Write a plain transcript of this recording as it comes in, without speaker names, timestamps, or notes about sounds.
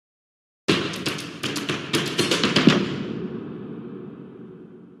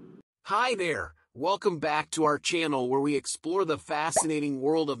Hi there, welcome back to our channel where we explore the fascinating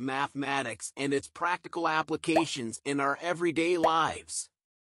world of mathematics and its practical applications in our everyday lives.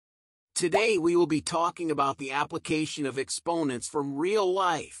 Today we will be talking about the application of exponents from real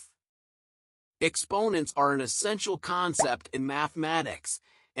life. Exponents are an essential concept in mathematics,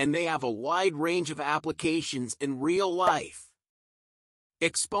 and they have a wide range of applications in real life.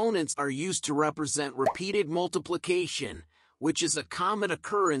 Exponents are used to represent repeated multiplication, which is a common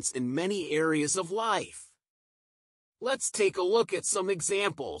occurrence in many areas of life. Let's take a look at some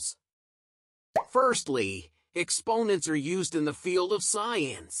examples. Firstly, exponents are used in the field of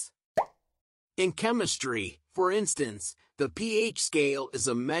science. In chemistry, for instance, the pH scale is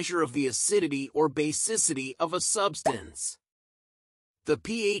a measure of the acidity or basicity of a substance. The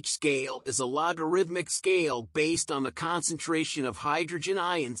pH scale is a logarithmic scale based on the concentration of hydrogen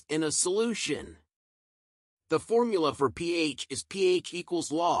ions in a solution. The formula for pH is pH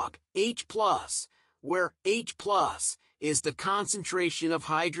equals log H+, where H+ is the concentration of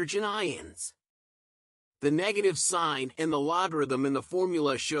hydrogen ions. The negative sign and the logarithm in the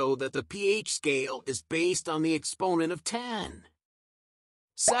formula show that the pH scale is based on the exponent of 10.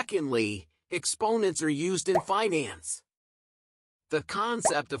 Secondly, exponents are used in finance. The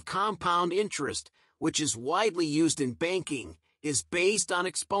concept of compound interest, which is widely used in banking, is based on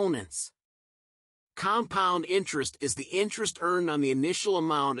exponents. Compound interest is the interest earned on the initial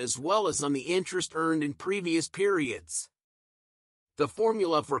amount as well as on the interest earned in previous periods. The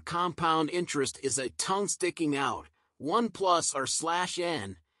formula for compound interest is a tongue sticking out, 1 plus r slash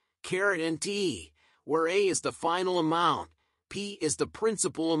n, caret nt, where a is the final amount, p is the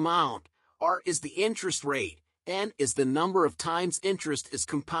principal amount, r is the interest rate, n is the number of times interest is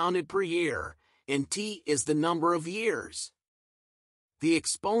compounded per year, and t is the number of years. The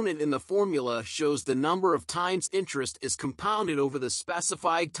exponent in the formula shows the number of times interest is compounded over the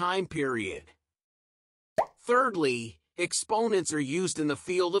specified time period. Thirdly, exponents are used in the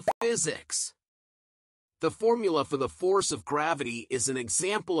field of physics. The formula for the force of gravity is an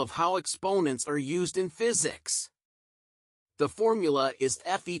example of how exponents are used in physics. The formula is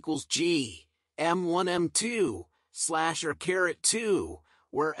F equals G, m1 m2, slash r caret 2,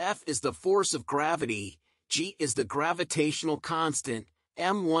 where F is the force of gravity, G is the gravitational constant,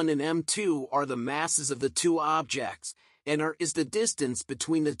 m1 and m2 are the masses of the two objects, and r is the distance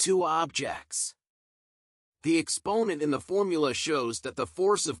between the two objects. The exponent in the formula shows that the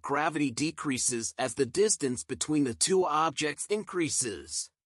force of gravity decreases as the distance between the two objects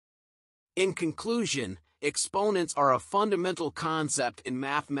increases. In conclusion, exponents are a fundamental concept in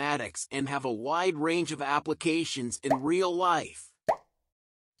mathematics and have a wide range of applications in real life.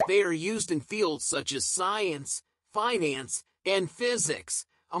 They are used in fields such as science, finance, and physics,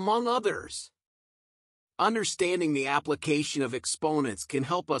 among others. Understanding the application of exponents can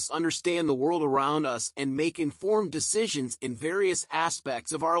help us understand the world around us and make informed decisions in various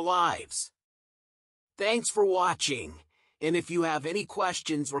aspects of our lives. Thanks for watching, and if you have any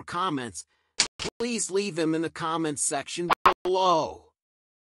questions or comments, please leave them in the comments section below.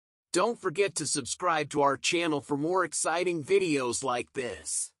 Don't forget to subscribe to our channel for more exciting videos like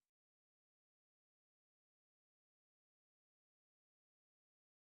this.